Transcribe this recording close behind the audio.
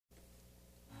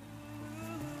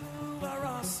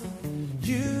awesome.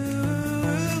 You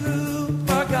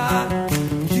are God.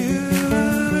 You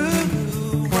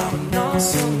are an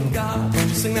awesome God.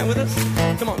 Sing that with us.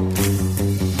 Come on.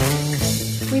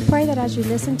 We pray that as you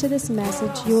listen to this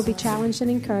message, you will be challenged and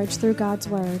encouraged through God's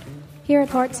Word. Here at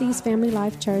Heartsease Family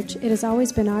Life Church, it has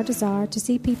always been our desire to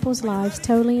see people's lives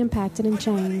totally impacted and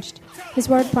changed. His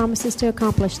Word promises to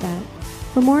accomplish that.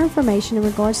 For more information in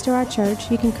regards to our church,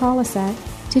 you can call us at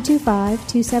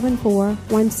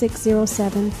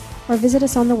 225-274-1607 or visit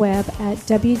us on the web at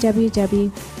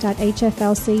www.hflc.us.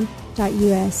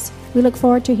 We look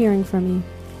forward to hearing from you.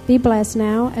 Be blessed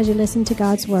now as you listen to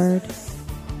God's Word.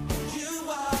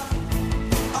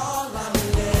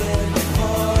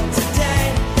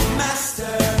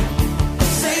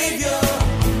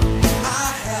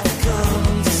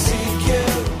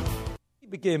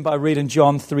 Begin by reading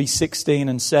John 3:16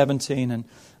 and 17, and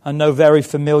I know very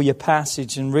familiar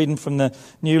passage, and reading from the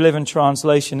New Living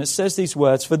Translation, it says these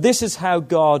words, "For this is how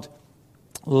God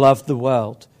loved the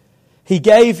world. He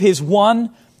gave His one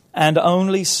and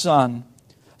only Son,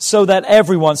 so that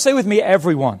everyone," say with me,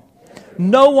 everyone,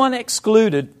 no one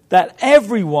excluded, that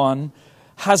everyone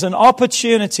has an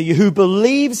opportunity who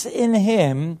believes in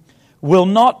Him will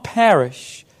not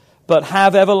perish, but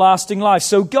have everlasting life.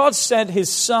 So God sent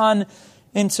His Son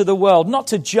into the world, not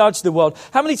to judge the world.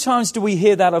 How many times do we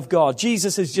hear that of God?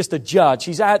 Jesus is just a judge.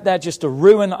 He's out there just to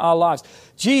ruin our lives.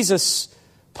 Jesus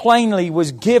plainly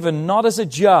was given not as a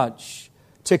judge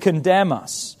to condemn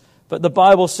us, but the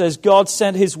Bible says God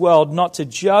sent His world not to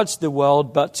judge the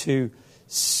world, but to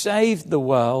save the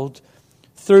world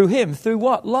through Him. Through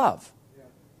what? Love.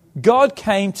 God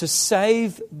came to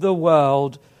save the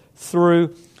world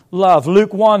through love.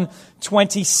 Luke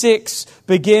 1:26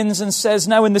 begins and says,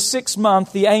 "Now in the 6th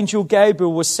month, the angel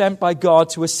Gabriel was sent by God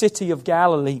to a city of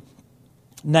Galilee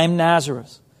named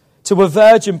Nazareth, to a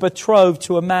virgin betrothed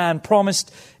to a man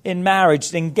promised in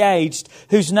marriage, engaged,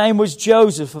 whose name was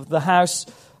Joseph of the house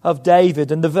of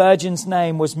David, and the virgin's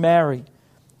name was Mary.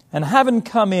 And having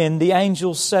come in, the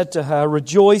angel said to her,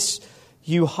 'Rejoice,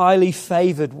 you highly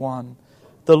favored one.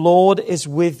 The Lord is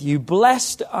with you.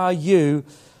 Blessed are you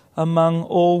among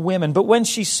all women.' But when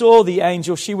she saw the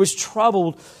angel, she was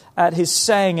troubled at his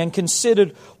saying and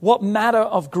considered what manner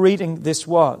of greeting this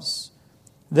was.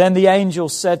 Then the angel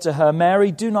said to her, 'Mary,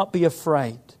 do not be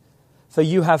afraid, for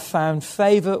you have found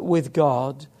favor with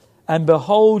God, and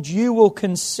behold, you will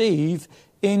conceive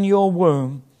in your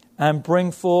womb and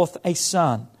bring forth a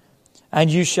son,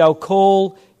 and you shall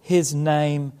call His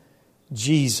name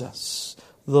Jesus,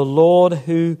 the Lord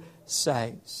who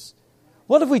saves.'"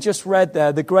 What have we just read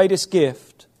there? The greatest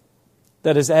gift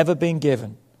that has ever been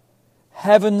given.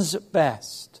 Heaven's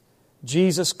best.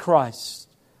 Jesus Christ,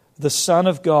 the Son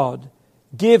of God,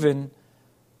 given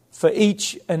for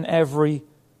each and every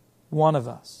one of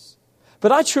us.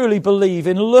 But I truly believe,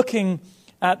 in looking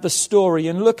at the story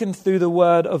and looking through the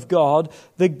Word of God,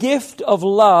 the gift of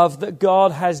love that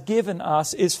God has given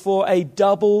us is for a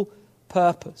double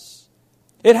purpose.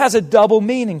 It has a double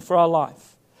meaning for our life.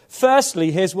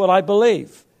 Firstly, here's what I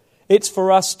believe. It's for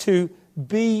us to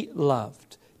be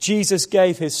loved. Jesus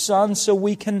gave His Son so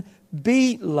we can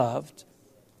be loved.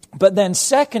 But then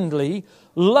secondly,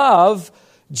 love,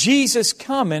 Jesus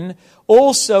coming,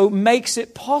 also makes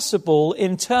it possible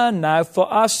in turn now for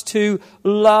us to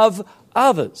love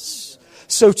others.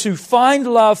 So to find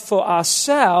love for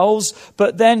ourselves,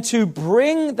 but then to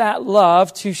bring that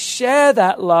love, to share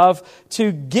that love,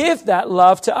 to give that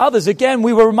love to others. Again,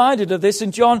 we were reminded of this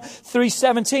in John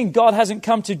 3:17. God hasn't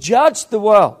come to judge the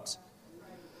world,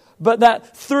 but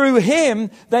that through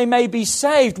Him they may be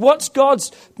saved. What's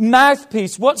God's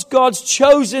mouthpiece? What's God's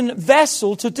chosen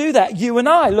vessel to do that? You and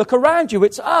I. Look around you.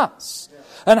 It's us.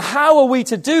 And how are we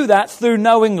to do that? Through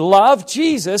knowing love,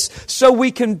 Jesus, so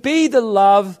we can be the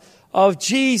love of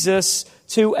Jesus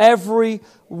to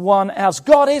everyone else.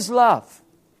 God is love.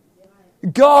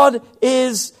 God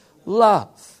is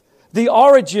love. The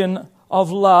origin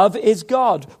of love is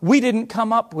God. We didn't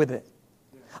come up with it.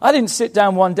 I didn't sit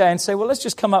down one day and say, well, let's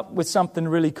just come up with something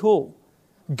really cool.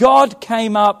 God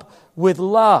came up with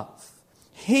love.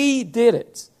 He did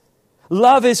it.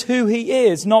 Love is who He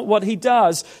is, not what He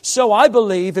does. So I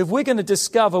believe if we're going to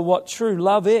discover what true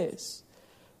love is,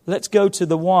 let's go to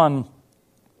the one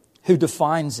who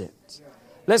defines it.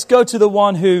 Let's go to the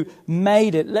one who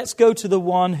made it. Let's go to the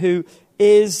one who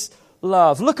is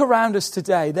love. Look around us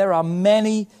today. There are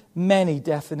many, many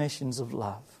definitions of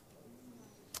love.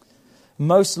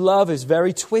 Most love is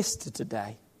very twisted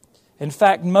today. In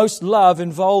fact, most love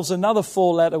involves another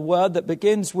four-letter word that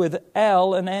begins with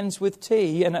L and ends with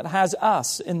T, and it has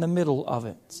us in the middle of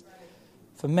it.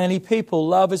 For many people,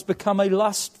 love has become a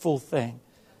lustful thing.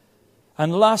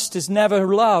 And lust is never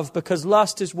love, because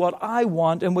lust is what I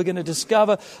want, and we're going to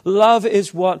discover love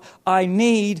is what I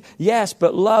need, yes,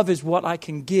 but love is what I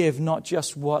can give, not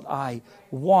just what I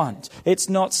want. It's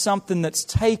not something that's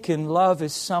taken. Love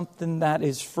is something that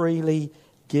is freely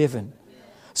given.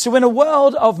 So in a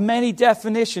world of many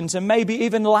definitions and maybe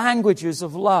even languages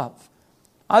of love,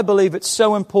 I believe it's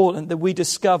so important that we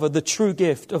discover the true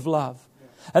gift of love.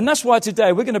 And that's why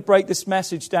today we're going to break this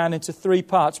message down into 3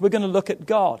 parts. We're going to look at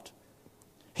God.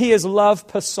 He is love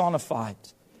personified.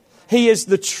 He is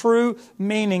the true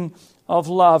meaning of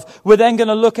love. We're then going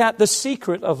to look at the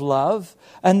secret of love,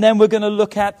 and then we're going to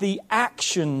look at the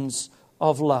actions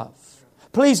of love.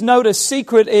 Please notice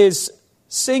secret is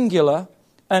singular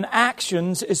and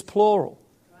actions is plural.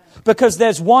 Because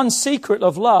there's one secret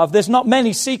of love. There's not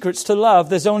many secrets to love.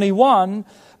 There's only one.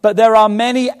 But there are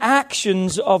many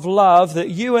actions of love that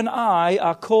you and I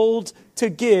are called to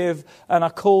give and are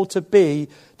called to be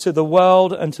to the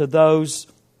world and to those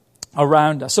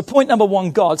around us. So point number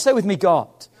 1, God. Say with me, God.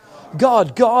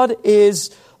 God. God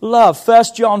is love. 1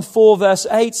 John 4 verse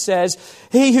 8 says,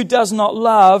 he who does not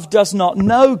love does not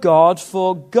know God,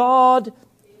 for God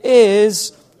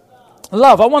is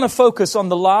love. I want to focus on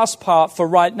the last part for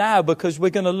right now, because we're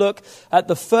going to look at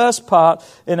the first part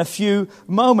in a few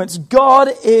moments. God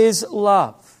is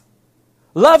love.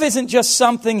 Love isn't just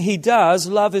something He does.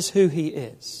 Love is who He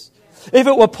is. If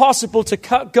it were possible to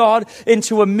cut God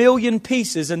into 1,000,000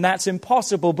 pieces, and that's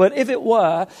impossible, but if it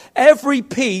were, every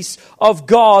piece of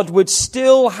God would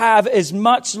still have as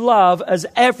much love as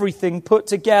everything put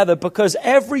together, because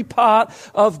every part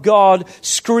of God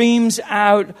screams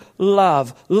out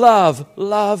love, love,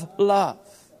 love, love.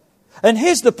 And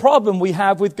here's the problem we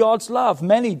have with God's love.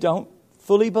 Many don't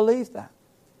fully believe that,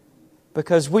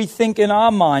 because we think in our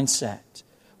mindset,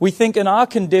 we think in our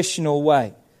conditional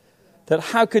way, that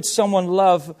how could someone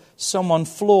love someone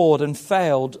flawed and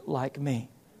failed like me?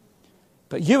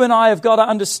 But you and I have got to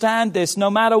understand this. No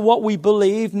matter what we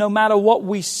believe, no matter what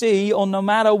we see, or no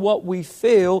matter what we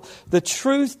feel, the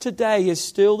truth today is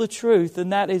still the truth,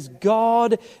 and that is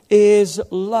God is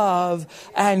love,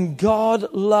 and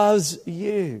God loves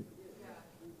you.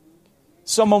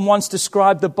 Someone once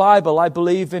described the Bible, I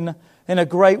believe, in a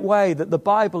great way, that the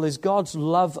Bible is God's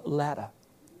love letter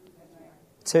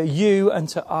to you and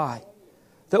to I.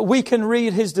 That we can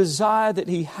read His desire that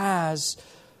He has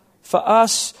for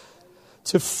us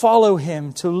to follow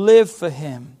Him, to live for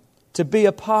Him, to be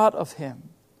a part of Him.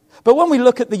 But when we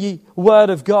look at the Word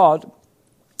of God,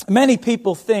 many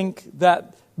people think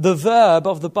that the verb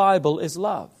of the Bible is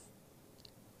love.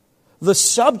 The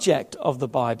subject of the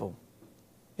Bible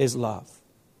is love.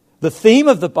 The theme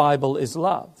of the Bible is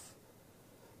love.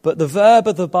 But the verb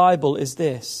of the Bible is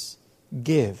this: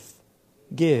 give,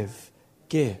 give,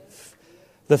 give.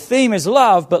 The theme is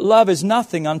love, but love is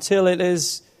nothing until it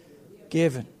is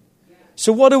given.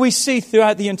 So what do we see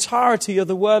throughout the entirety of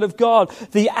the Word of God?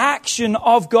 The action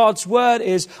of God's Word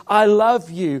is, I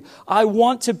love you. I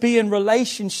want to be in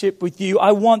relationship with you.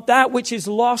 I want that which is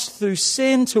lost through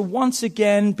sin to once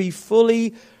again be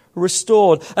fully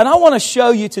restored. And I want to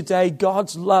show you today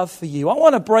God's love for you. I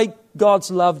want to break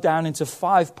God's love down into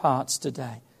 5 parts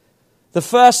today. The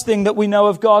first thing that we know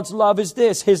of God's love is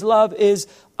this: His love is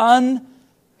unconditional.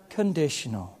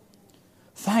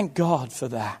 Thank God for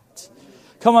that.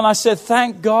 Come on, I said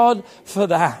thank God for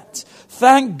that.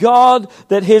 Thank God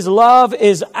that His love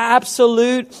is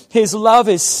absolute. His love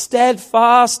is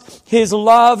steadfast. His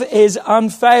love is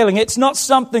unfailing. It's not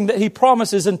something that He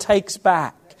promises and takes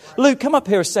back. Luke, come up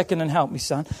here a second and help me,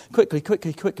 son.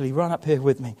 Quickly, run up here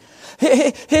with me.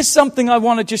 Here's something I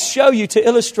want to just show you to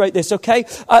illustrate this, okay?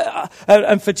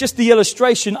 And for just the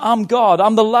illustration, I'm God.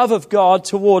 I'm the love of God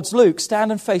towards Luke.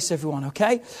 Stand and face everyone,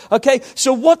 okay? Okay,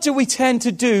 so what do we tend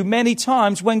to do many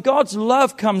times when God's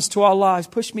love comes to our lives?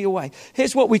 Push me away.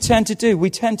 Here's what we tend to do. We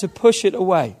tend to push it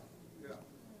away.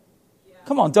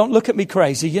 Come on, don't look at me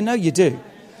crazy. You know you do.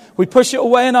 We push it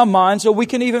away in our minds, or we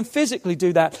can even physically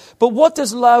do that. But what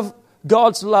does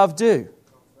God's love do?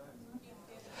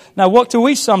 Now, what do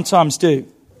we sometimes do?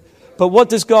 But what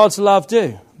does God's love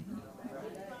do?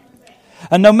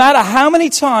 And no matter how many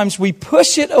times we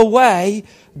push it away,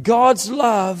 God's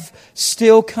love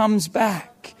still comes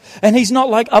back. And He's not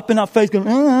like up in our face going,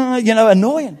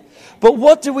 annoying. But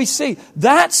what do we see?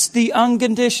 That's the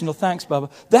unconditional, thanks,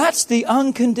 Bubba. That's the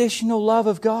unconditional love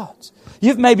of God.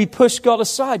 You've maybe pushed God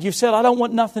aside. You've said, I don't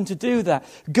want nothing to do with that.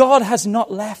 God has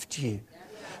not left you.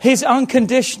 His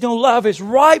unconditional love is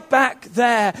right back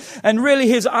there. And really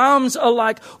His arms are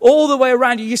like all the way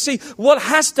around you. You see, what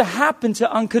has to happen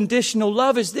to unconditional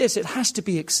love is this: it has to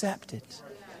be accepted.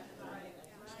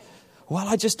 Well,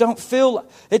 I just don't feel.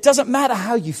 It doesn't matter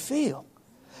how you feel.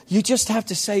 You just have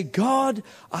to say, God,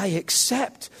 I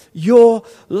accept your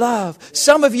love.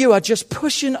 Some of you are just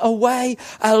pushing away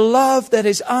a love that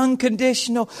is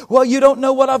unconditional. Well, you don't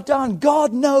know what I've done.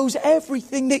 God knows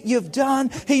everything that you've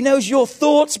done. He knows your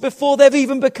thoughts before they've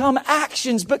even become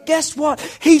actions. But guess what?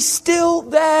 He's still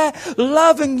there,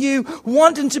 loving you,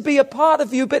 wanting to be a part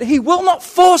of you, but He will not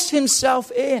force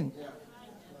Himself in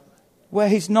where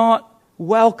He's not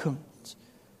welcomed.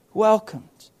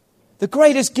 The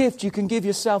greatest gift you can give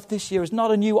yourself this year is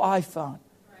not a new iPhone.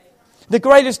 The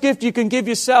greatest gift you can give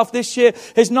yourself this year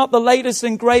is not the latest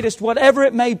and greatest, whatever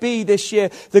it may be this year.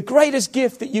 The greatest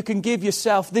gift that you can give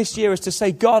yourself this year is to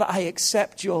say, God, I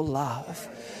accept your love.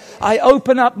 I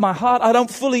open up my heart. I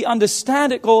don't fully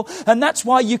understand it all. And that's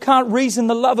why you can't reason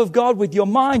the love of God with your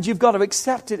mind. You've got to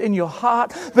accept it in your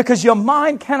heart because your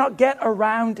mind cannot get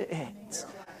around it.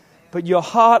 But your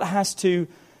heart has to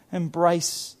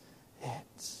embrace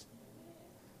it.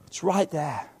 It's right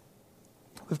there.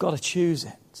 We've got to choose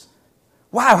it.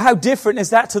 Wow, how different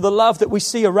is that to the love that we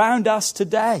see around us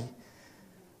today?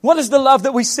 What is the love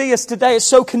that we see us today? It's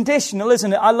so conditional,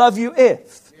 isn't it? I love you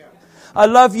if. I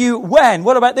love you when.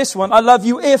 What about this one? I love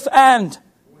you if and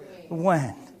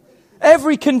when.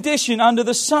 Every condition under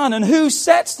the sun. And who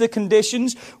sets the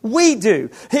conditions? We do.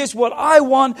 Here's what I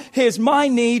want. Here's my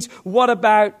needs. What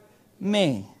about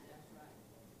me?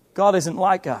 God isn't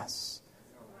like us.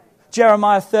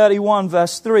 Jeremiah 31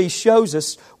 verse 3 shows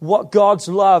us what God's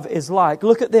love is like.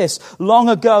 Look at this. Long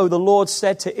ago, the Lord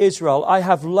said to Israel, I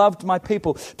have loved my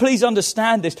people. Please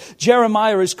understand this.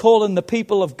 Jeremiah is calling the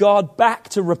people of God back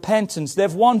to repentance.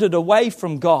 They've wandered away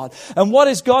from God. And what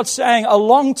is God saying? A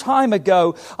long time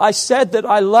ago, I said that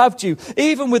I loved you.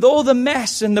 Even with all the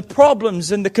mess and the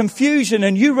problems and the confusion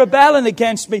and you rebelling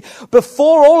against me.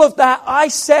 Before all of that, I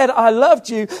said I loved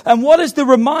you. And what is the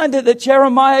reminder that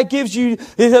Jeremiah gives you,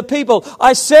 the people?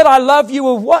 I said I love you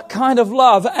with what kind of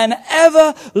love? An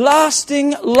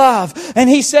everlasting love. And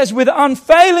he says, with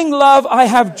unfailing love, I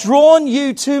have drawn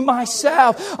you to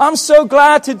myself. I'm so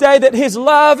glad today that his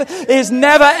love is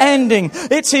never ending.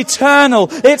 It's eternal.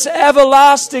 It's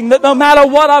everlasting. That no matter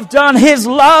what I've done, his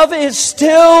love is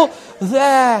still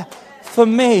there for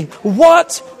me.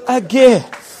 What a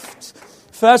gift.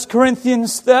 1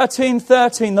 Corinthians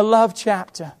 13:13, the love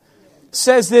chapter,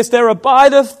 says this, there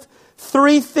abideth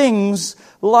three things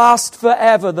last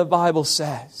forever, the Bible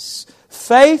says.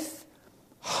 Faith,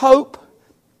 hope,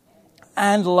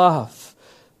 and love.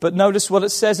 But notice what it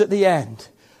says at the end.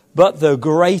 But the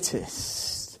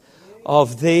greatest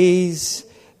of these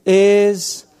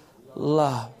is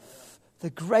love. The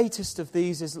greatest of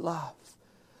these is love.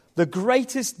 The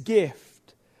greatest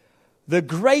gift, the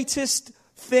greatest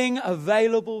thing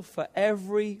available for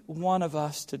every one of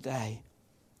us today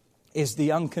is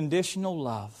the unconditional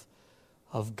love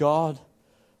of God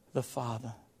the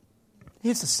Father.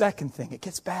 Here's the second thing. It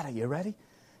gets better. You ready?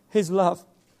 His love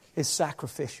is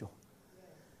sacrificial.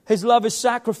 His love is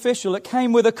sacrificial. It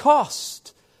came with a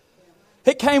cost.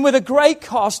 It came with a great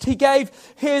cost. He gave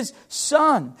His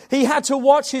Son. He had to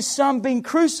watch His Son being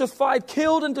crucified,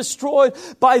 killed and destroyed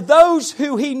by those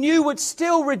who He knew would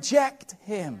still reject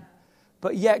Him.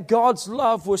 But yet God's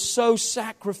love was so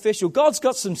sacrificial. God's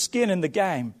got some skin in the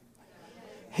game.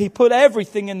 He put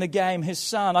everything in the game, His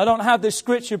Son. I don't have this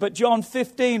scripture, but John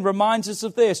 15 reminds us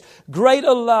of this.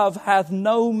 Greater love hath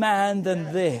no man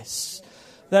than this,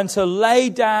 than to lay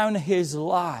down his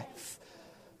life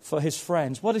for his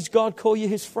friends. What does God call you?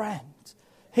 His friend.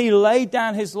 He laid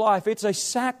down His life. It's a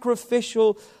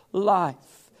sacrificial life.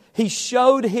 He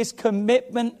showed His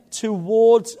commitment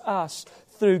towards us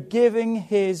through giving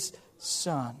His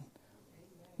Son.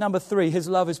 Number 3, His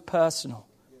love is personal.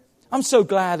 I'm so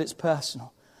glad it's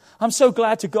personal. I'm so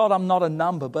glad to God I'm not a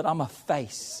number, but I'm a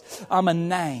face. I'm a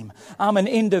name. I'm an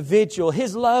individual.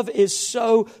 His love is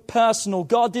so personal.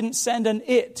 God didn't send an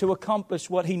it to accomplish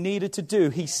what He needed to do.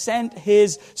 He sent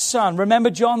His Son. Remember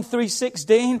John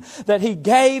 3:16? That He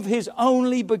gave His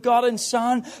only begotten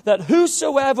Son, that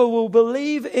whosoever will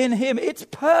believe in Him, it's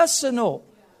personal.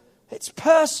 It's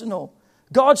personal.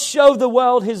 God showed the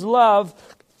world His love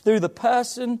through the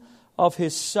person of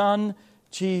His Son,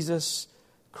 Jesus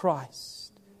Christ.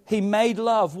 He made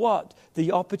love what?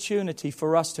 The opportunity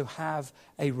for us to have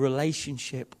a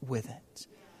relationship with it.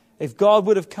 If God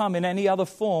would have come in any other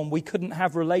form, we couldn't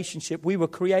have relationship. We were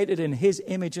created in His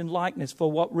image and likeness.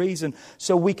 For what reason?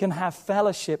 So we can have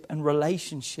fellowship and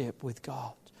relationship with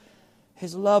God.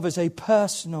 His love is a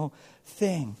personal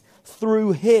thing.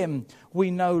 Through Him,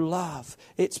 we know love.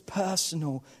 It's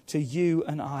personal to you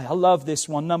and I. I love this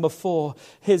one. Number 4,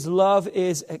 His love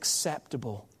is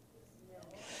acceptable.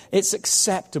 It's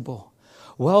acceptable.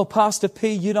 Well, Pastor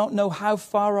P, you don't know how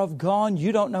far I've gone.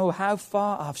 You don't know how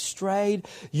far I've strayed.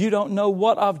 You don't know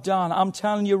what I've done. I'm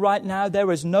telling you right now,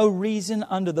 there is no reason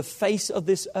under the face of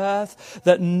this earth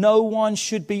that no one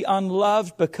should be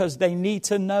unloved, because they need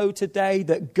to know today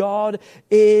that God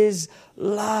is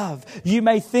love. You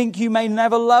may think you may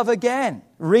never love again.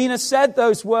 Rena said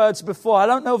those words before. I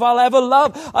don't know if I'll ever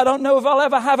love. I don't know if I'll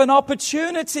ever have an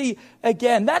opportunity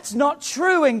again. That's not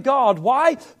true in God.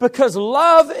 Why? Because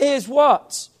love is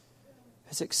what?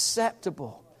 It's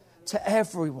acceptable to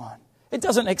everyone. It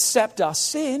doesn't accept our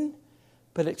sin,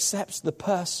 but accepts the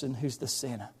person who's the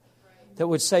sinner. That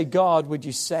would say, God, would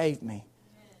you save me?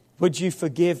 Would you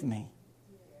forgive me?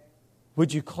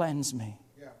 Would you cleanse me?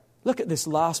 Look at this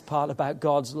last part about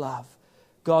God's love.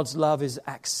 God's love is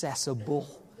accessible.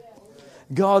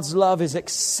 God's love is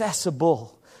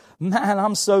accessible. Man,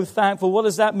 I'm so thankful. What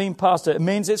does that mean, Pastor? It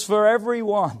means it's for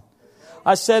everyone.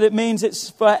 I said it means it's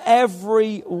for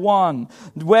everyone.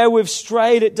 Where we've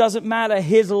strayed, it doesn't matter.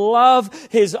 His love,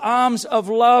 His arms of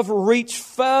love reach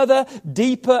further,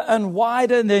 deeper and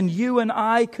wider than you and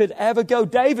I could ever go.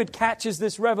 David catches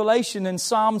this revelation in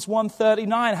Psalms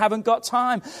 139. Haven't got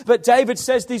time. But David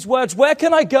says these words, where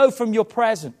can I go from your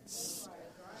presence?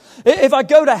 If I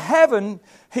go to heaven,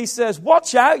 he says,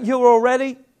 watch out, you're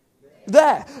already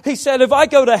there. He said, if I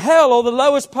go to hell or the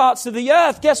lowest parts of the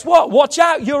earth, guess what? Watch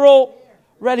out, you're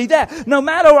already there. No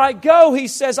matter where I go, he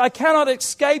says, I cannot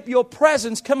escape your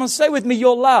presence. Come on, say with me,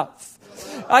 your love.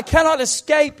 I cannot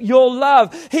escape your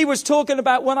love. He was talking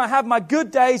about when I have my good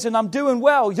days and I'm doing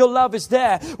well, your love is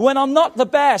there. When I'm not the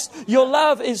best, your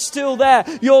love is still there.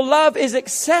 Your love is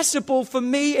accessible for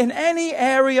me in any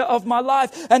area of my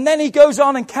life. And then he goes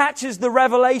on and catches the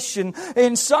revelation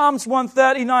in Psalms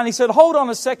 139. He said, hold on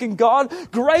a second, God.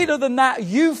 Greater than that,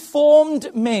 you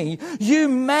formed me. You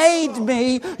made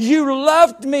me. You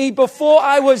loved me before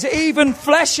I was even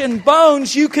flesh and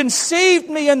bones. You conceived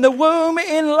me in the womb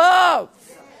in love.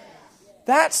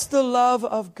 That's the love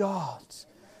of God.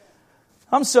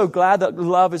 I'm so glad that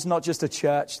love is not just a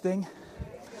church thing.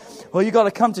 Well, you've got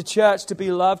to come to church to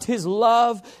be loved. His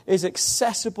love is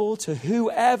accessible to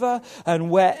whoever and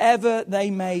wherever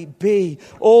they may be.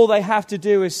 All they have to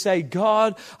do is say,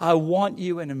 God, I want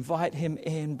you, and invite Him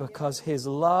in, because His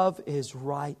love is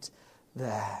right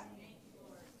there.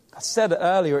 I said it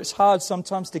earlier, it's hard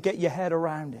sometimes to get your head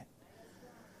around it.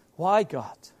 Why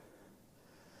God?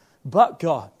 But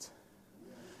God.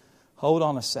 Hold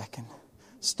on a second.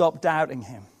 Stop doubting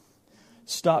Him.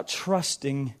 Start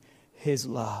trusting His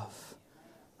love.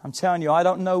 I'm telling you, I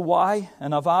don't know why,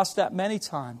 and I've asked that many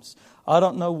times. I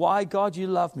don't know why, God, you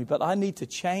love me, but I need to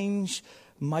change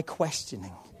my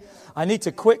questioning. I need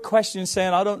to quit questioning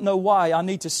saying, I don't know why. I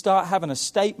need to start having a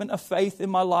statement of faith in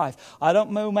my life. I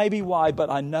don't know maybe why, but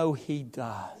I know He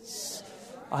does.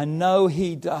 I know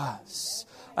He does.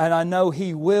 And I know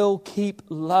He will keep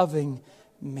loving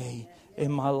me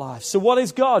in my life. So what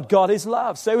is God? God is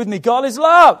love. Say with me, God is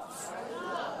love.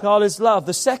 God is love.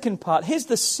 The second part, here's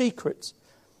the secret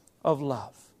of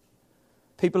love.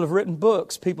 People have written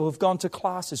books. People have gone to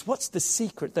classes. What's the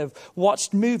secret? They've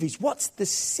watched movies. What's the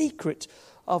secret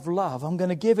of love? I'm going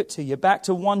to give it to you. Back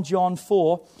to 1 John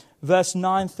 4, verse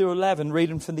 9 through 11,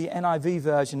 reading from the NIV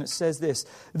version. It says this.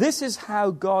 This is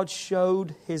how God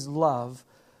showed His love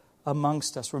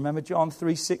amongst us. Remember John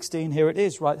 3:16, here it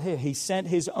is right here. He sent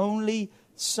His only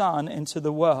Son into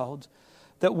the world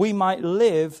that we might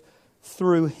live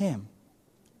through Him.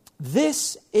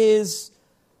 This is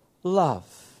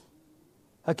love.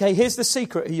 Okay, here's the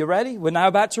secret. Are you ready? We're now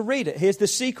about to read it. Here's the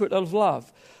secret of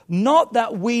love. Not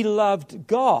that we loved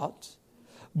God,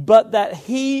 but that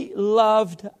He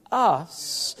loved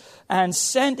us and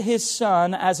sent His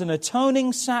Son as an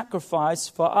atoning sacrifice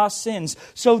for our sins.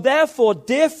 So therefore,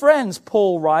 dear friends,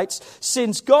 Paul writes,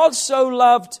 since God so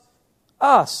loved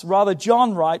us, rather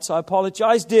John writes, I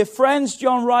apologize, dear friends,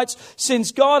 John writes,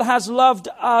 since God has loved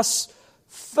us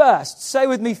first. Say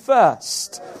with me,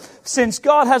 first. Since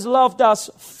God has loved us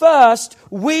first,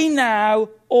 we now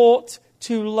ought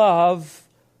to love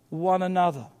one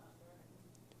another.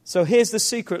 So here's the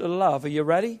secret of love. Are you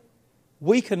ready?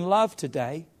 We can love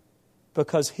today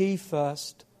because He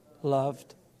first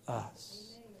loved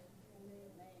us.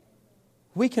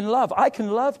 We can love. I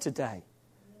can love today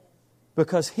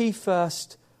because He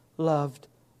first loved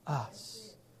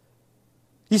us.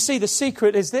 You see, the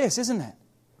secret is this, isn't it?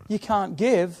 You can't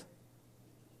give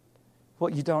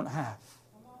what you don't have.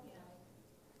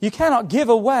 You cannot give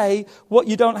away what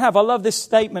you don't have. I love this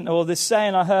statement or this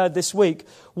saying I heard this week.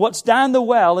 What's down the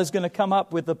well is going to come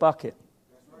up with the bucket.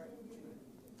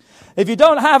 If you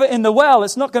don't have it in the well,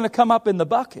 it's not going to come up in the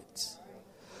bucket.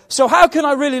 So how can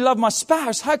I really love my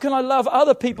spouse? How can I love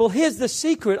other people? Here's the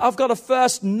secret. I've got to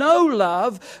first know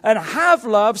love and have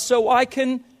love so I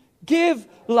can give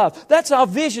love. That's our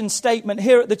vision statement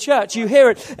here at the church. You hear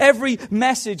it every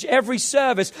message, every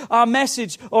service. Our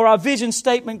message or our vision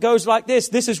statement goes like this.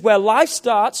 This is where life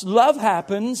starts, love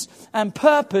happens, and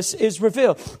purpose is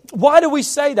revealed. Why do we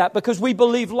say that? Because we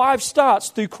believe life starts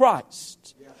through Christ.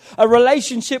 A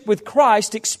relationship with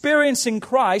Christ, experiencing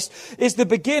Christ, is the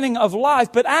beginning of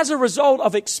life. But as a result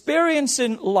of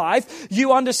experiencing life,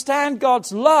 you understand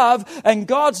God's love, and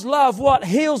God's love, what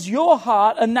heals your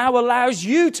heart and now allows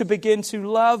you to begin to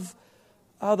love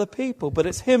other people. But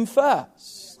it's Him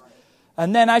first.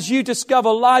 And then as you discover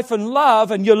life and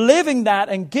love, and you're living that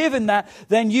and giving that,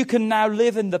 then you can now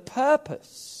live in the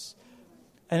purpose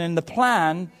and in the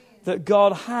plan that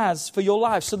God has for your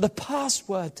life. So the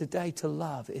password today to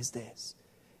love is this: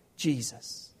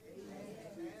 Jesus.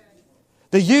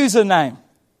 The username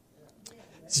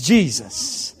is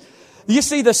Jesus. You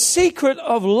see, the secret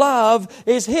of love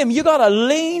is Him. You got to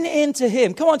lean into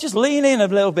Him. Come on, just lean in a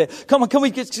little bit. Come on, can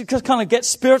we just kind of get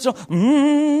spiritual?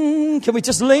 Can we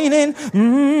just lean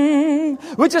in?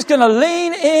 We're just going to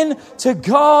lean in to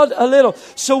God a little.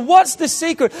 So what's the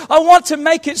secret? I want to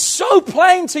make it so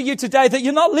plain to you today that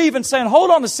you're not leaving saying, hold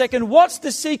on a second, what's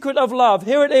the secret of love?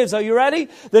 Here it is. Are you ready?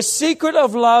 The secret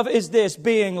of love is this: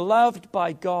 being loved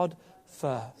by God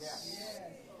first.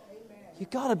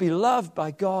 You've got to be loved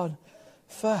by God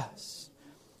first,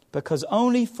 because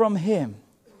only from Him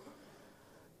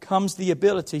comes the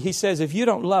ability. He says, if you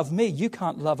don't love me, you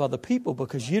can't love other people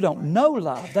because you don't know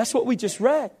love. That's what we just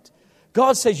read.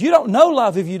 God says you don't know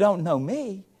love if you don't know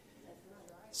me.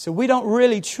 So we don't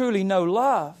really truly know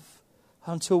love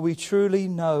until we truly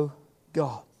know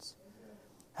God.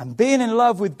 And being in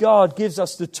love with God gives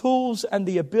us the tools and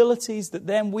the abilities that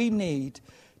then we need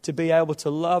to be able to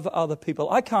love other people.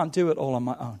 I can't do it all on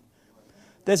my own.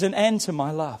 There's an end to my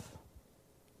love.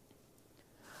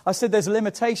 I said there's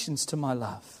limitations to my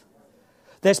love.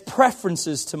 There's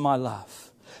preferences to my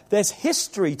love. There's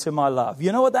history to my love.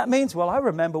 You know what that means? Well, I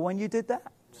remember when you did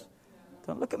that.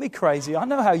 Don't look at me crazy. I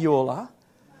know how you all are.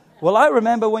 Well, I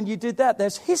remember when you did that.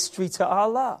 There's history to our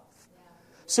love.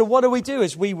 So what do?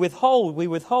 Is we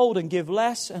withhold and give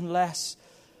less and less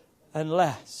and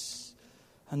less.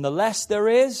 And the less there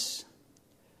is,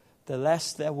 the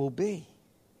less there will be.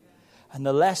 And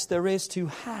the less there is to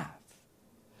have.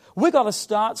 We've got to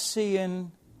start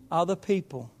seeing other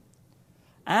people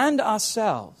and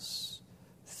ourselves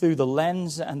through the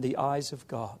lens and the eyes of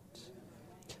God.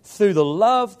 Through the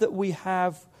love that we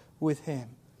have with Him.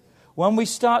 When we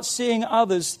start seeing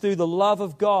others through the love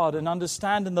of God and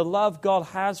understanding the love God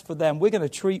has for them, we're going to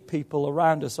treat people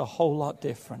around us a whole lot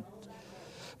different.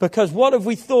 Because what if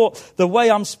we thought, the way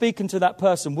I'm speaking to that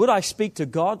person, would I speak to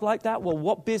God like that? Well,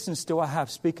 what business do I have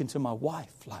speaking to my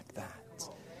wife like that?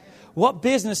 What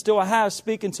business do I have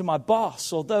speaking to my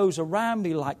boss or those around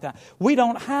me like that? We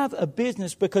don't have a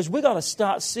business, because we've got to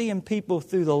start seeing people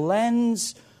through the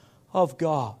lens of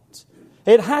God.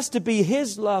 It has to be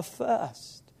His love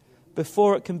first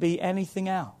before it can be anything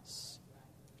else.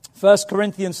 1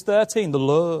 Corinthians 13, the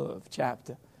love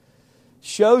chapter,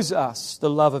 shows us the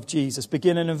love of Jesus.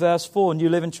 Beginning in verse 4, New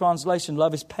Living Translation,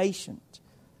 love is patient.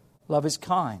 Love is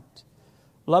kind.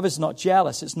 Love is not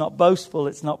jealous. It's not boastful.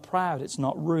 It's not proud. It's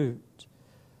not rude.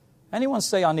 Anyone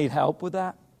say, I need help with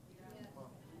that?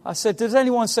 I said, does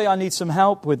anyone say, I need some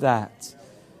help with that?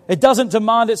 It doesn't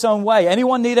demand its own way.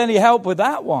 Anyone need any help with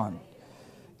that one?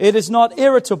 It is not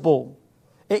irritable.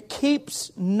 It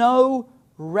keeps no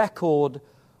record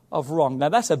of wrong. Now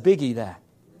that's a biggie there.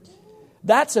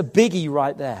 That's a biggie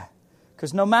right there.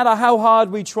 Because no matter how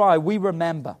hard we try, we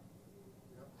remember.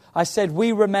 I said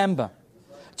we remember.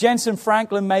 Jensen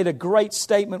Franklin made a great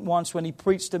statement once when he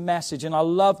preached a message, and I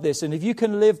love this. And if you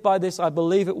can live by this, I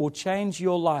believe it will change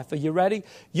your life. Are you ready?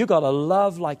 You got to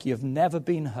love like you've never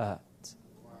been hurt.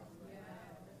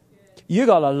 You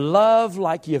got to love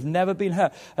like you've never been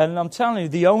hurt. And I'm telling you,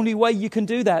 the only way you can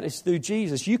do that is through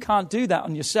Jesus. You can't do that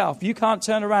on yourself. You can't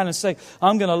turn around and say,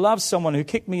 I'm going to love someone who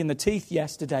kicked me in the teeth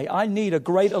yesterday. I need a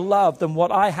greater love than what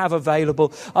I have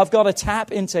available. I've got to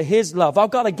tap into His love.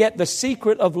 I've got to get the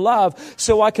secret of love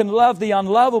so I can love the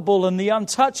unlovable and the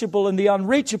untouchable and the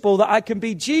unreachable, that I can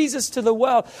be Jesus to the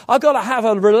world. I've got to have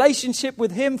a relationship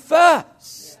with Him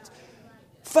first.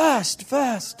 First.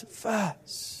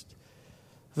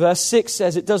 Verse 6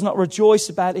 says, it does not rejoice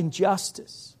about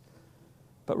injustice,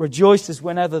 but rejoices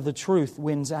whenever the truth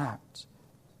wins out.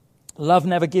 Love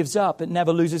never gives up. It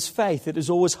never loses faith. It is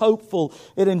always hopeful.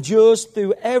 It endures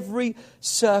through every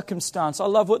circumstance. I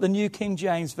love what the New King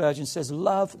James Version says.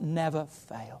 Love never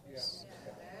fails.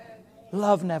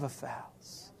 Love never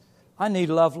fails. I need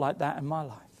love like that in my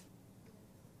life.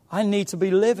 I need to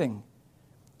be living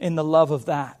in the love of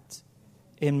that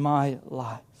in my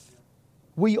life.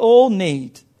 We all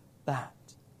need that.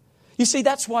 You see,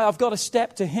 that's why I've got to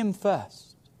step to Him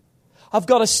first. I've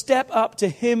got to step up to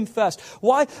Him first.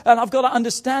 Why? And I've got to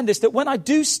understand this, that when I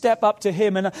do step up to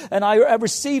Him and I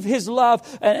receive His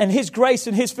love and His grace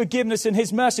and His forgiveness and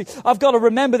His mercy, I've got to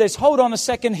remember this. Hold on a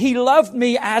second. He loved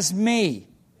me as me.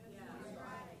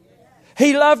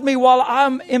 He loved me while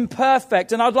I'm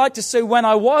imperfect. And I'd like to say when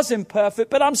I was imperfect,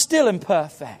 but I'm still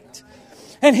imperfect.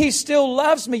 And He still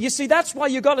loves me. You see, that's why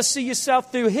you've got to see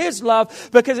yourself through His love,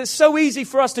 because it's so easy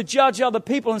for us to judge other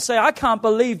people and say, I can't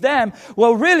believe them.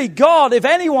 Well, really, God, if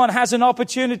anyone has an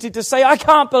opportunity to say, I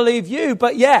can't believe you,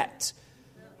 but yet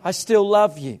I still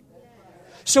love you.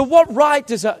 So what right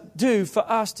does it do for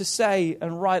us to say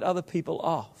and write other people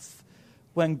off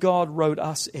when God wrote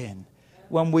us in,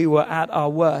 when we were at our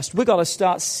worst? We've got to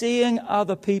start seeing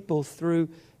other people through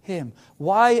Him.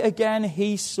 Why, again,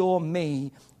 He saw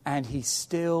me and He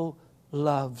still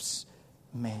loves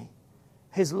me.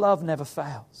 His love never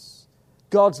fails.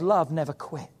 God's love never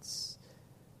quits.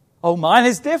 Oh, mine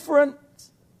is different.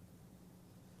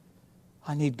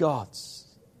 I need God's.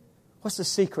 What's the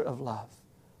secret of love?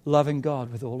 Loving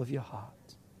God with all of your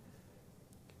heart.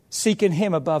 Seeking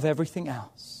Him above everything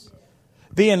else.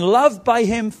 Being loved by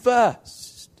Him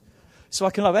first. So I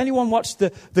can love. Anyone watch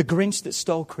the Grinch that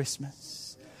stole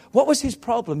Christmas? What was his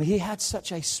problem? He had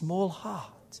such a small heart.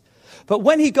 But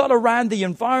when he got around the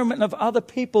environment of other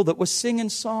people that were singing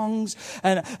songs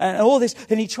and all this,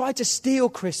 and he tried to steal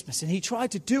Christmas and he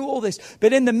tried to do all this.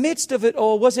 But in the midst of it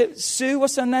all, was it Sue?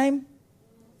 What's her name?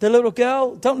 The little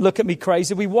girl? Don't look at me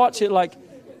crazy. We watch it like...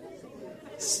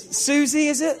 Susie,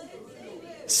 is it?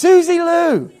 Susie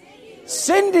Lou.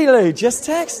 Cindy Lou. Just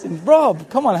texting. Rob,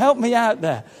 come on, help me out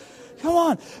there. Come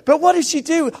on. But what did she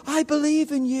do? I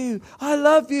believe in you. I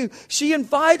love you. She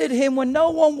invited him when no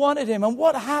one wanted him. And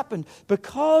what happened?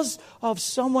 Because of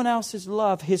someone else's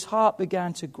love, his heart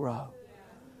began to grow.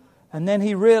 And then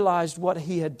he realized what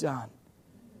he had done.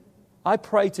 I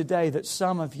pray today that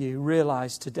some of you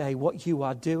realize today what you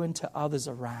are doing to others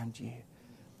around you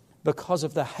because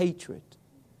of the hatred.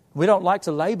 We don't like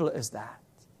to label it as that.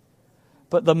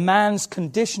 But the man's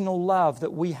conditional love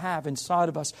that we have inside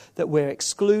of us, that we're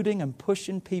excluding and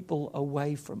pushing people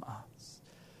away from us.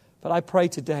 But I pray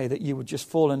today that you would just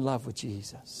fall in love with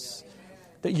Jesus.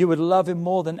 That you would love Him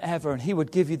more than ever, and He would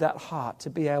give you that heart to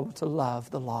be able to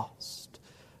love the lost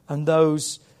and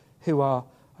those who are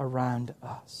around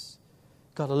us.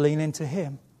 Got to lean into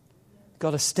Him.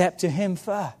 Got to step to Him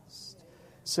first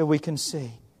so we can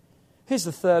see. Here's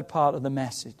the third part of the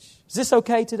message. Is this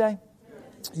okay today?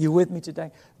 You with me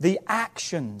today? The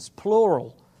actions,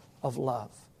 plural, of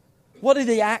love. What are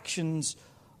the actions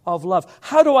of love?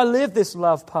 How do I live this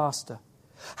love, Pastor?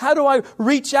 How do I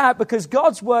reach out? Because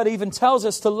God's Word even tells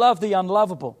us to love the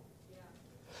unlovable.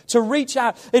 To reach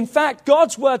out. In fact,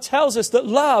 God's Word tells us that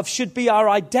love should be our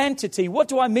identity. What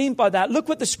do I mean by that? Look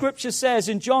what the Scripture says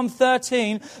in John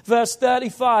 13, verse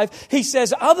 35. He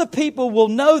says, other people will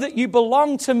know that you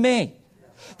belong to me.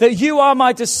 That you are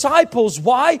my disciples.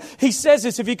 Why? He says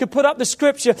this, if you could put up the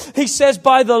scripture. He says,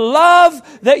 by the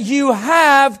love that you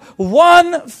have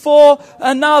one for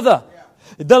another.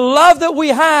 The love that we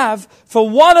have for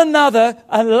one another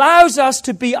allows us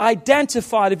to be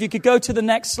identified. If you could go to the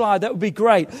next slide, that would be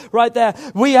great. Right there.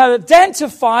 We are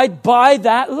identified by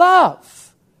that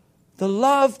love. The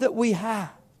love that we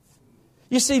have.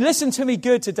 You see, listen to me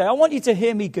good today. I want you to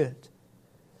hear me good.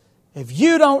 If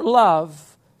you don't love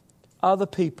other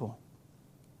people,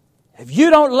 if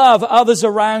you don't love others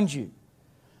around you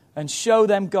and show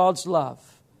them God's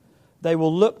love, they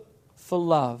will look for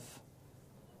love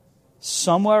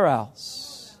somewhere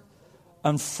else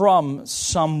and from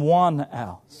someone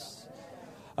else.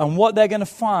 And what they're going to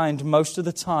find most of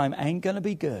the time ain't going to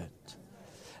be good.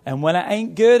 And when it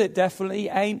ain't good, it definitely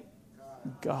ain't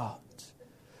God.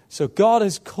 So God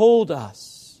has called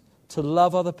us to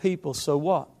love other people. So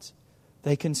what?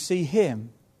 They can see Him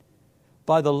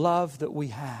by the love that we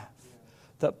have.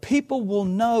 That people will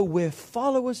know we're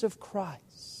followers of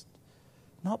Christ.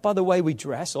 Not by the way we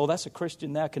dress. Oh, that's a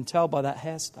Christian there. I can tell by that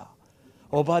hairstyle.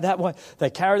 Or by that way they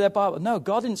carry their Bible. No,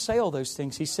 God didn't say all those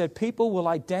things. He said people will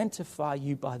identify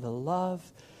you by the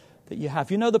love that you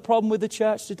have. You know the problem with the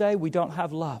church today? We don't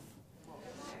have love.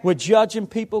 We're judging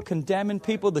people, condemning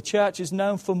people. The church is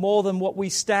known for more than what we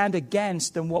stand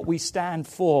against than what we stand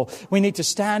for. We need to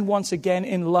stand once again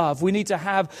in love. We need to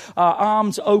have our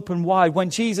arms open wide. When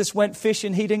Jesus went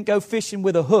fishing, he didn't go fishing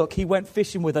with a hook. He went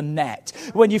fishing with a net.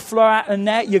 When you throw out a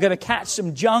net, you're going to catch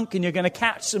some junk and you're going to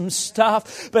catch some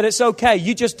stuff. But it's okay.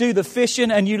 You just do the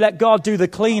fishing and you let God do the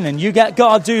cleaning. You let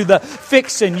God do the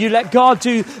fixing. You let God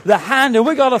do the handling.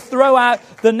 We've got to throw out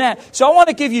the net. So I want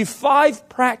to give you 5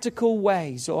 practical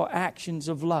ways or actions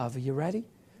of love. Are you ready?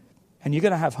 And you're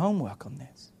going to have homework on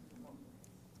this.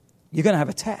 You're going to have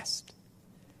a test.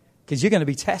 Because you're going to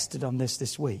be tested on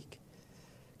this week.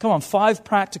 Come on, 5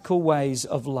 practical ways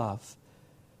of love.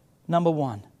 Number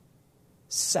 1,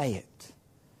 say it.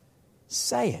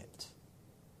 Say it.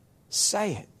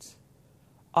 Say it.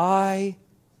 I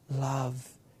love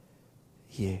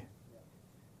you.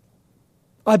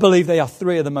 I believe they are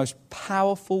 3 of the most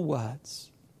powerful words.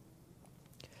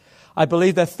 I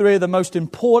believe they're 3 of the most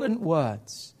important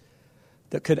words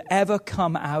that could ever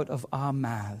come out of our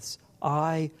mouths.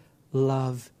 I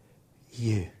love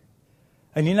you.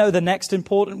 And you know the next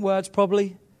important words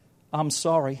probably? I'm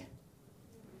sorry.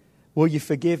 Will you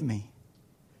forgive me?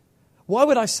 Why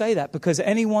would I say that? Because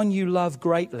anyone you love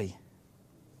greatly,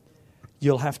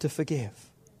 you'll have to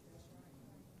forgive.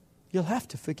 You'll have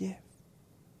to forgive.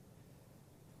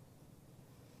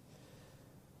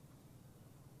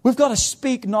 We've got to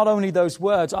speak not only those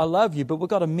words, I love you, but we've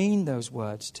got to mean those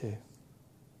words too.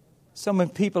 Some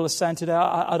people are saying today,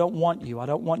 I don't want you. I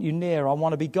don't want you near. I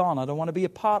want to be gone. I don't want to be a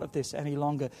part of this any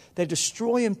longer. They're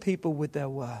destroying people with their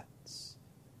words.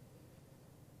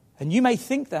 And you may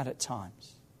think that at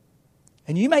times.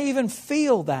 And you may even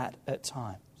feel that at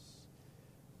times.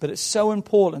 But it's so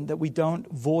important that we don't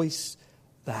voice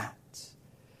that.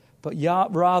 But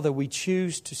rather we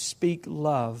choose to speak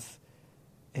love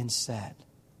instead.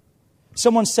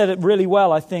 Someone said it really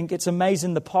well, I think. It's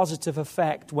amazing the positive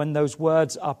effect when those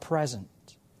words are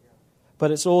present.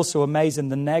 But it's also amazing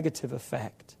the negative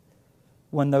effect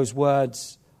when those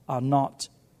words are not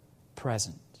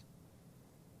present.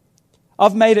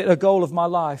 I've made it a goal of my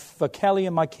life for Kelly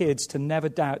and my kids to never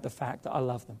doubt the fact that I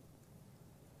love them.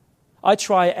 I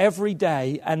try every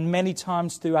day and many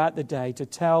times throughout the day to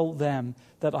tell them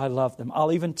that I love them.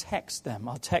 I'll even text them.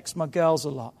 I'll text my girls a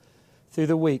lot through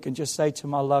the week and just say to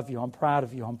them, I love you, I'm proud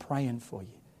of you, I'm praying for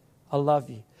you. I love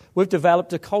you. We've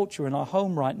developed a culture in our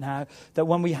home right now that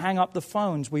when we hang up the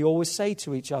phones, we always say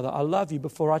to each other, I love you,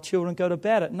 before our children go to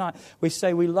bed at night. We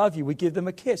say we love you, we give them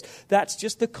a kiss. That's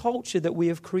just the culture that we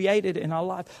have created in our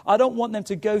life. I don't want them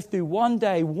to go through one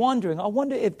day wondering, I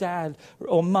wonder if dad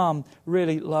or mum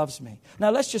really loves me.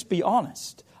 Now let's just be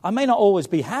honest. I may not always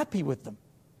be happy with them.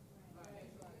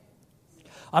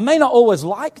 I may not always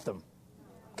like them.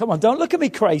 Come on, don't look at me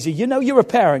crazy. You know you're a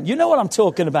parent. You know what I'm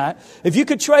talking about. If you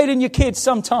could trade in your kids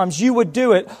sometimes, you would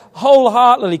do it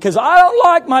wholeheartedly because I don't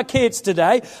like my kids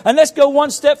today. And let's go one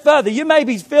step further. You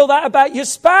maybe feel that about your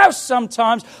spouse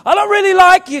sometimes. I don't really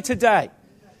like you today.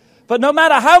 But no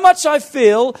matter how much I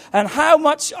feel and how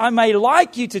much I may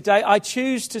like you today, I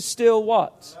choose to still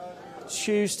what?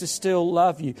 Choose to still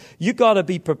love you. You got to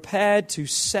be prepared to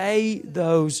say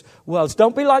those words.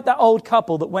 Don't be like that old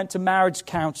couple that went to marriage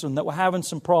counseling that were having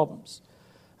some problems.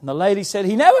 And the lady said,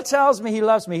 he never tells me he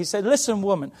loves me. He said, listen,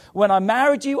 woman, when I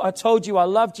married you, I told you I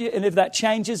loved you. And if that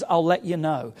changes, I'll let you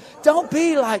know. Don't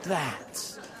be like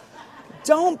that.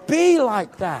 Don't be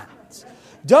like that.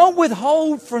 Don't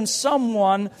withhold from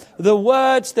someone the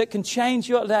words that can change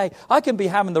your day. I can be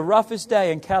having the roughest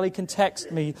day and Kelly can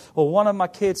text me or one of my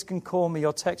kids can call me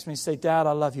or text me and say, Dad,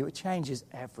 I love you. It changes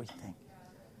everything.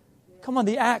 Come on,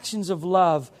 the actions of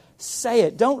love, say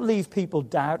it. Don't leave people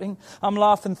doubting. I'm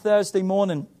laughing Thursday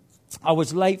morning. I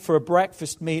was late for a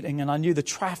breakfast meeting and I knew the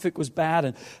traffic was bad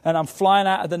and I'm flying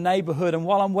out of the neighborhood, and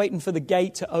while I'm waiting for the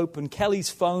gate to open, Kelly's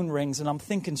phone rings and I'm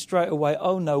thinking straight away,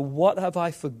 oh no, what have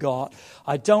I forgot?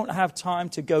 I don't have time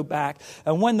to go back.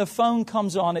 And when the phone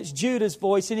comes on, it's Judah's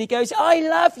voice and he goes, I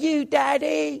love you,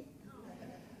 Daddy.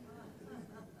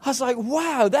 I was like,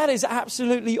 wow, that is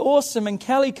absolutely awesome. And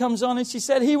Kelly comes on and she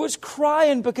said he was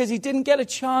crying because he didn't get a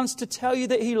chance to tell you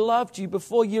that he loved you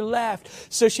before you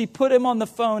left. So she put him on the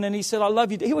phone and he said, I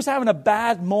love you. He was having a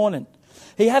bad morning.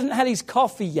 He hadn't had his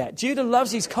coffee yet. Judah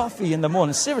loves his coffee in the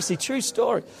morning. Seriously, true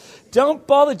story. Don't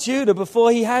bother Judah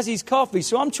before he has his coffee.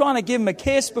 So I'm trying to give him a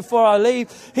kiss before I leave.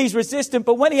 He's resistant.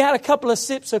 But when he had a couple of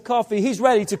sips of coffee, he's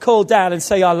ready to call Dad and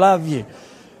say, I love you.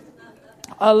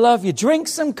 I love you. Drink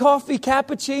some coffee,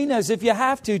 cappuccinos if you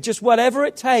have to. Just whatever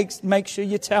it takes, make sure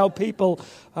you tell people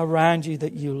around you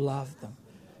that you love them.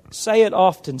 Say it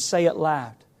often. Say it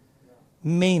loud.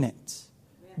 Mean it.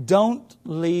 Don't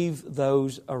leave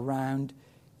those around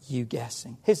you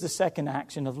guessing. Here's the second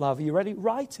action of love. Are you ready?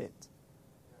 Write it.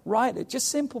 Write it. Just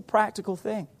simple, practical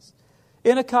things.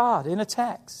 In a card, in a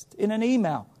text, in an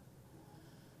email.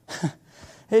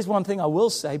 Here's one thing I will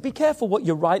say. Be careful what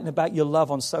you're writing about your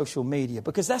love on social media,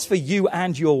 because that's for you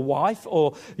and your wife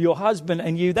or your husband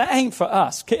and you. That ain't for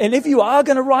us. And if you are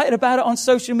going to write about it on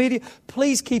social media,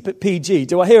 please keep it PG.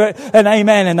 Do I hear an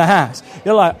amen in the house?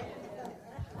 You're like,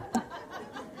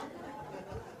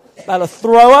 that'll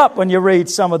throw up when you read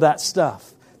some of that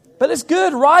stuff. But it's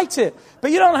good. Write it.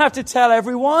 But you don't have to tell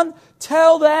everyone.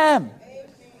 Tell them.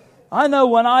 I know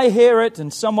when I hear it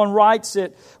and someone writes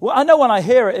it, well, I know when I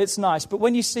hear it, it's nice. But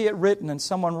when you see it written and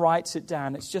someone writes it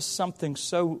down, it's just something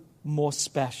so more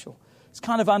special. It's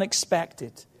kind of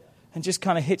unexpected and just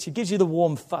kind of hits you, gives you the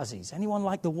warm fuzzies. Anyone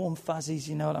like the warm fuzzies?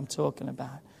 You know what I'm talking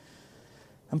about.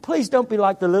 And please don't be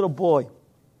like the little boy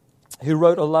who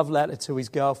wrote a love letter to his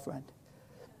girlfriend.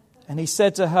 And he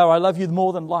said to her, I love you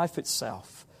more than life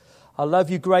itself. I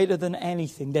love you greater than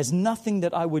anything. There's nothing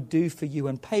that I would do for you.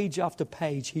 And page after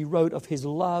page, he wrote of his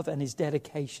love and his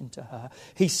dedication to her.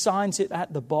 He signs it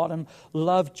at the bottom,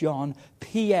 Love, John.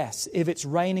 P.S. If it's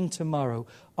raining tomorrow,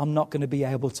 I'm not going to be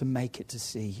able to make it to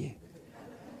see you.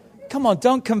 Come on,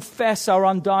 don't confess our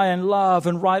undying love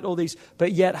and write all these,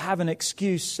 but yet have an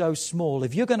excuse so small.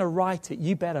 If you're going to write it,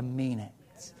 you better mean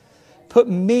it. Put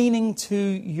meaning to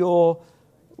your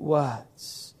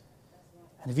words.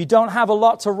 And if you don't have a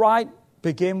lot to write,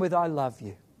 begin with I love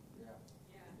you.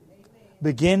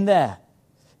 Begin there.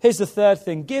 Here's the third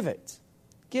thing. Give it.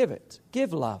 Give it.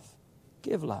 Give love.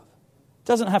 Give love. It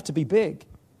doesn't have to be big.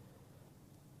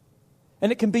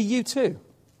 And it can be you too.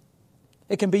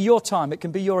 It can be your time. It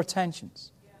can be your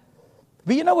attentions.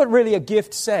 But you know what really a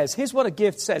gift says? Here's what a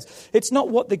gift says. It's not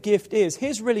what the gift is.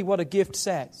 Here's really what a gift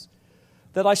says.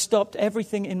 That I stopped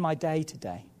everything in my day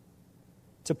today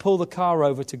to pull the car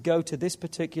over to go to this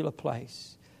particular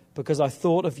place because I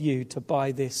thought of you to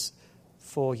buy this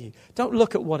for you. Don't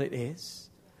look at what it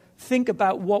is. Think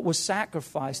about what was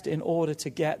sacrificed in order to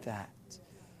get that.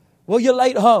 Well, you're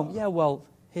late home. Yeah, well,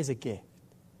 here's a gift.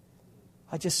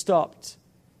 I just stopped,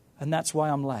 and that's why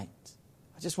I'm late.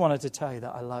 I just wanted to tell you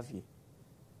that I love you.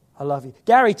 I love you.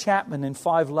 Gary Chapman in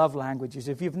 5 Love Languages.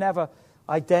 If you've never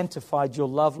identified your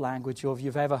love language or if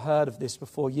you've ever heard of this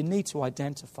before, you need to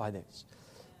identify this.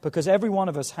 Because every one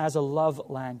of us has a love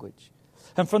language.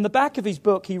 And from the back of his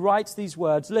book, he writes these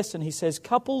words. Listen, he says,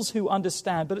 couples who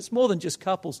understand, but it's more than just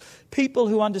couples. People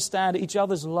who understand each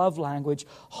other's love language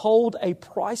hold a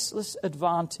priceless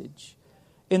advantage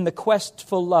in the quest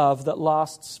for love that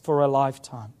lasts for a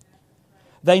lifetime.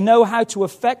 They know how to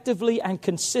effectively and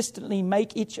consistently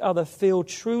make each other feel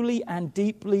truly and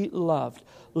deeply loved.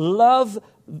 Love,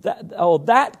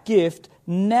 that gift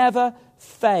never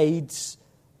fades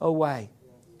away.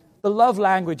 The love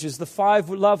languages, the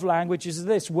 5 love languages are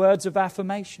this: words of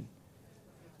affirmation,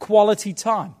 quality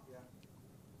time,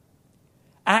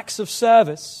 acts of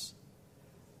service,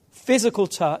 physical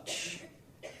touch,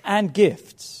 and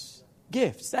gifts.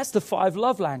 Gifts. That's the 5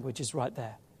 love languages right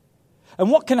there. And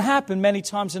what can happen many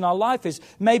times in our life is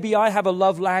maybe I have a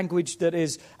love language that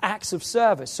is acts of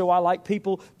service. So I like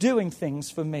people doing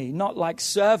things for me, not like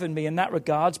serving me in that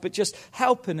regards, but just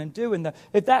helping and doing that.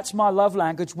 If that's my love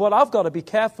language, what I've got to be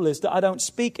careful is that I don't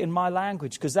speak in my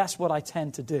language, because that's what I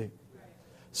tend to do.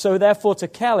 So therefore to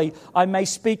Kelly, I may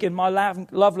speak in my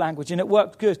love language. And it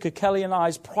worked good because Kelly and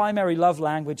I's primary love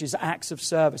language is acts of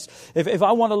service. If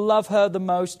I want to love her the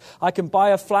most, I can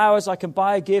buy her flowers, I can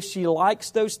buy her gifts. She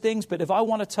likes those things. But if I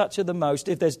want to touch her the most,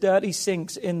 if there's dirty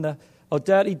sinks or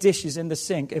dirty dishes in the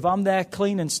sink, if I'm there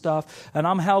cleaning stuff and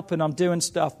I'm helping, I'm doing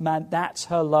stuff, man, that's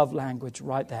her love language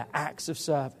right there, acts of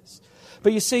service.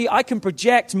 But you see, I can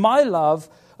project my love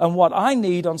and what I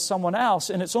need on someone else,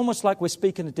 and it's almost like we're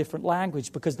speaking a different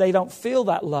language because they don't feel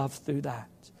that love through that.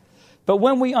 But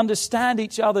when we understand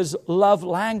each other's love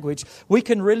language, we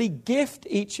can really gift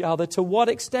each other to what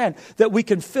extent that we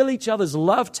can fill each other's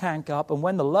love tank up, and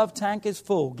when the love tank is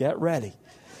full, get ready.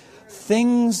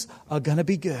 Things are going to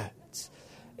be good.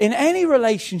 In any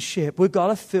relationship, we've got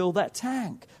to fill that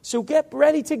tank. So get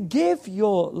ready to give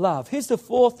your love. Here's the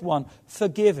 4th one: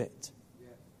 forgive it.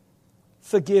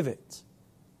 Forgive it.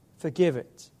 Forgive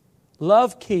it.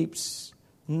 Love keeps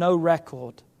no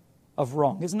record of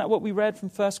wrong. Isn't that what we read from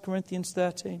 1 Corinthians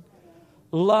 13?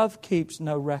 Love keeps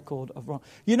no record of wrong.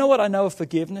 You know what I know of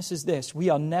forgiveness is this: we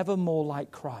are never more like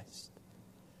Christ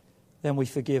than we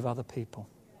forgive other people.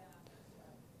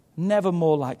 Never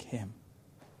more like Him.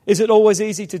 Is it always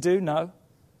easy to do? No.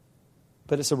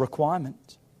 But it's a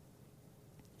requirement.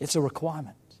 It's a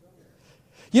requirement.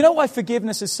 You know why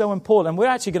forgiveness is so important? We're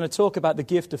actually going to talk about the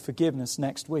gift of forgiveness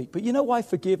next week. But you know why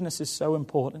forgiveness is so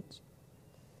important?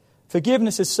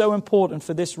 Forgiveness is so important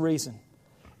for this reason.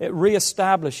 It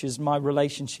reestablishes my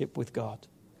relationship with God.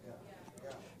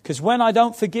 Because when I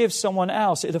don't forgive someone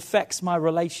else, it affects my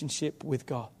relationship with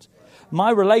God.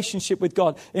 My relationship with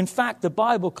God. In fact, the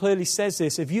Bible clearly says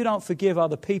this. If you don't forgive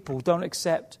other people, don't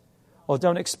accept or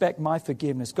don't expect my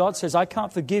forgiveness. God says, I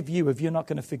can't forgive you if you're not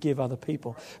going to forgive other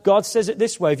people. God says it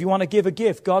this way. If you want to give a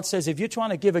gift, God says, if you're trying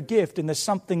to give a gift and there's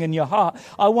something in your heart,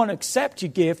 I won't accept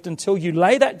your gift until you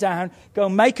lay that down, go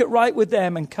make it right with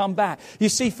them and come back. You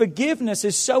see, forgiveness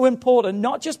is so important,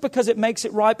 not just because it makes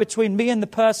it right between me and the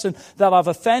person that I've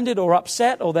offended or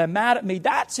upset or they're mad at me.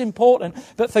 That's important.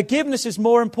 But forgiveness is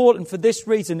more important for this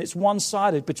reason. It's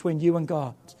one-sided between you and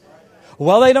God.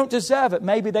 Well, they don't deserve it.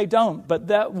 Maybe they don't.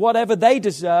 But whatever they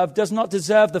deserve does not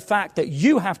deserve the fact that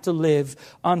you have to live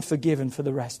unforgiven for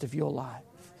the rest of your life.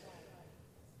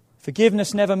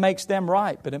 Forgiveness never makes them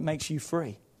right, but it makes you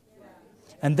free.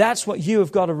 And that's what you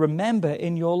have got to remember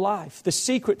in your life. The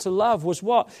secret to love was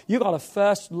what? You've got to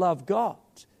first love God.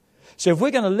 So if we're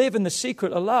going to live in the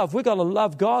secret of love, we've got to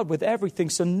love God with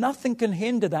everything. So nothing can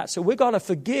hinder that. So we've got to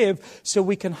forgive so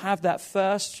we can have that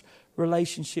first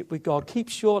relationship with God. Keep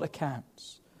short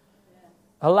accounts.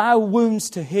 Allow wounds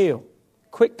to heal.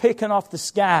 Quit picking off the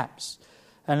scabs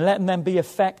and letting them be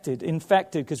infected,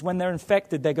 because when they're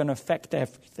infected, they're going to affect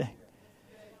everything.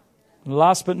 And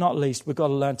last but not least, we've got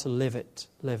to learn to live it.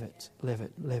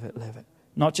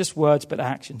 Not just words, but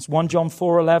actions. 1 John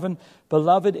 4:11,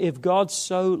 beloved, if God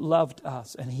so loved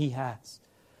us, and He has,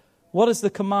 what is the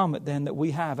commandment then that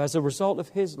we have? As a result of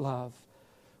His love,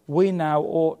 we now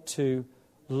ought to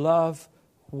love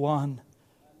one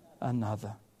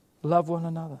another. Love one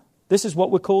another. This is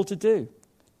what we're called to do.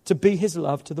 To be His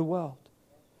love to the world.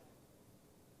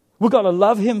 We've got to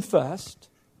love Him first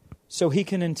so He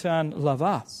can in turn love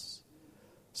us.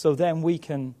 So then we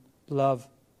can love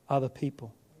other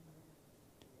people.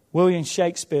 William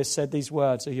Shakespeare said these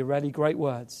words. Are you ready? Great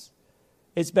words.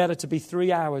 It's better to be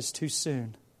 3 hours too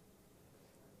soon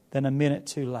than a minute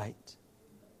too late.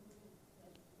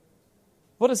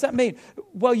 What does that mean?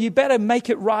 Well, you better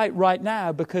make it right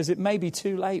now because it may be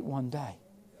too late one day.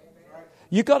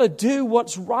 You got to do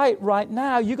what's right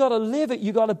now. You got to live it.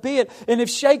 You got to be it. And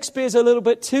if Shakespeare's a little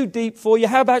bit too deep for you,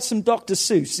 how about some Dr.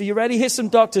 Seuss? Are you ready? Here's some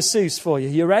Dr. Seuss for you.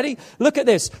 You ready? Look at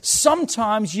this.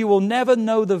 Sometimes you will never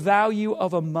know the value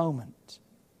of a moment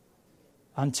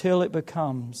until it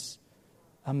becomes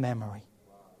a memory.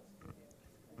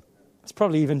 It's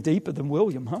probably even deeper than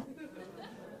William, huh?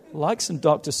 Like some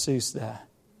Dr. Seuss there.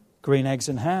 Green eggs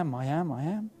and ham. I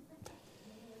am.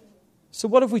 So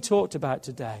what have we talked about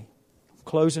today? I'm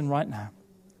closing right now.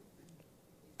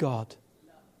 God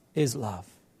is love.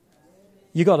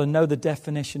 You got to know the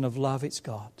definition of love. It's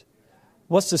God.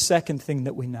 What's the second thing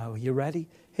that we know? Are you ready?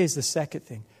 Here's the second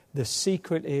thing. The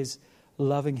secret is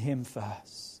loving Him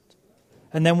first.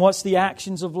 And then what's the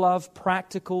actions of love?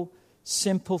 Practical,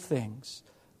 simple things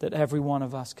that every one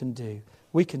of us can do.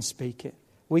 We can speak it.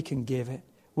 We can give it.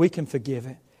 We can forgive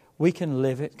it. We can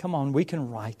live it. Come on, we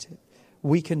can write it.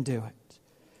 We can do it.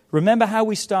 Remember how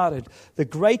we started. The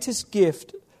greatest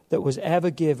gift that was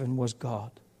ever given was God.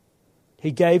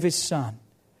 He gave His Son.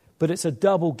 But it's a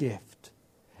double gift.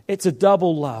 It's a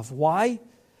double love. Why?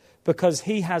 Because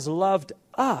He has loved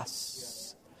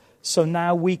us. So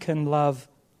now we can love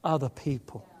other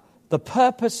people. The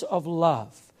purpose of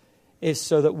love is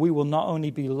so that we will not only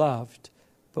be loved,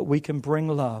 but we can bring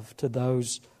love to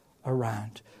those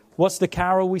around. What's the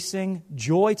carol we sing?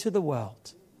 Joy to the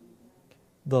world.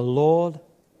 The Lord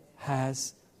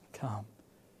has come.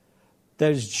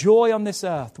 There's joy on this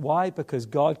earth. Why? Because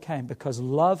God came. Because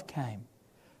love came.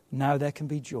 Now there can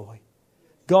be joy.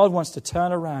 God wants to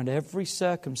turn around every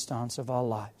circumstance of our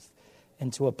life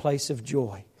into a place of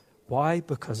joy. Why?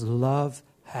 Because love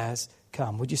has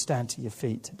come. Would you stand to your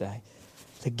feet today?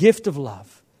 The gift of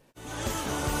love.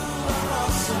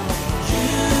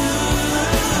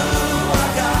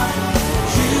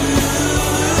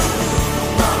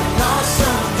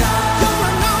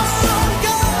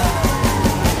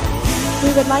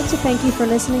 We would like to thank you for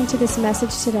listening to this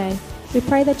message today. We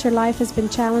pray that your life has been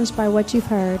challenged by what you've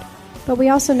heard, but we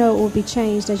also know it will be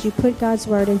changed as you put God's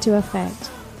Word into effect.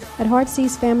 At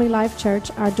Heartsease Family Life Church,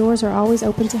 our doors are always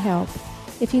open to help.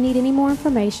 If you need any more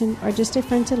information or just a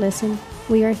friend to listen,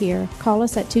 we are here. Call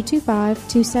us at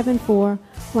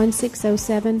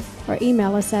 225-274-1607 or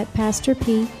email us at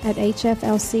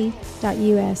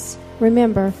pastorp@hflc.us.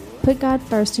 Remember, put God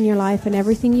first in your life and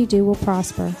everything you do will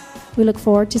prosper. We look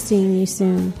forward to seeing you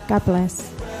soon. God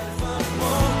bless.